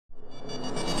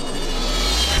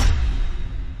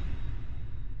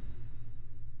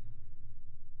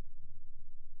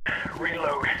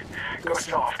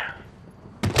soft.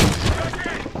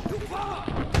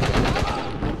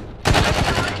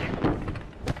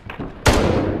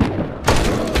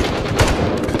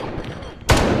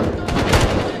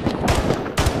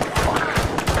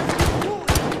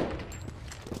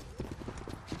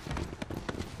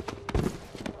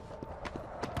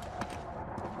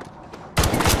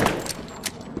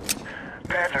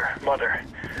 Panther, Mother.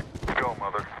 Go,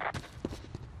 Mother.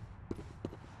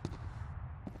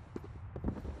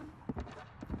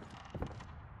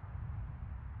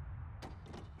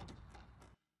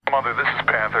 Mother, this is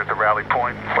Panther at the rally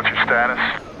point. What's your status?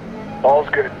 All's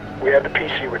good. We have the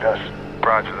PC with us.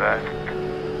 Roger that.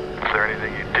 Is there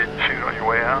anything you didn't shoot on your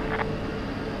way out?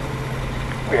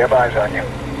 We have eyes on you.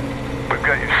 We've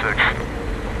got you 6.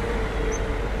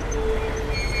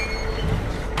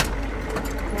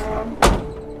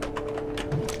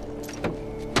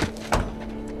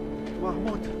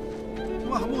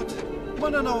 محمود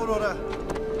من اورورا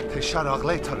تشار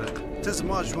اغلی طرق تز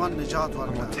ما جوان نجات اما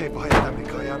ورکا تیب های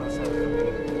امریکایان از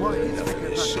ما هیچ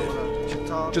فکر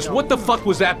نکنم. Just what the fuck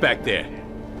was that back there?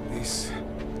 This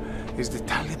is the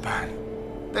Taliban.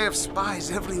 They have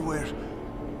spies everywhere.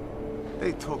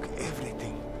 They took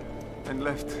everything and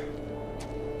left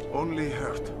only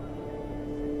hurt.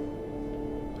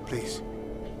 Please,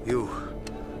 you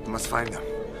must find them.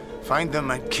 Find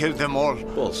them and kill them all.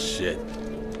 Bullshit.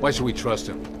 Why should we trust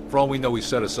him? For all we know, he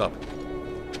set us up.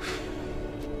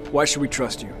 Why should we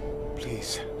trust you?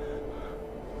 Please.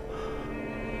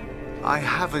 I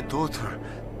have a daughter.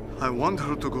 I want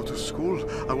her to go to school.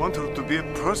 I want her to be a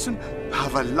person,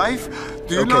 have a life.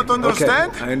 Do you not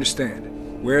understand? Okay, I understand.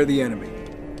 Where are the enemy?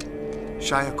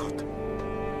 Shayakot.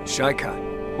 Shaikat.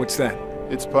 What's that?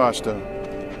 It's Pashto.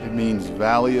 It means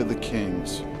Valley of the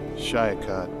Kings.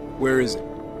 Shayakot. Where is it?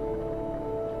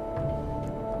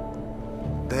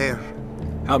 There.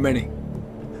 How many?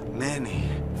 Many.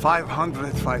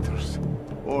 500 fighters.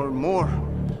 Or more.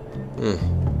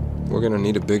 We're gonna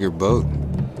need a bigger boat.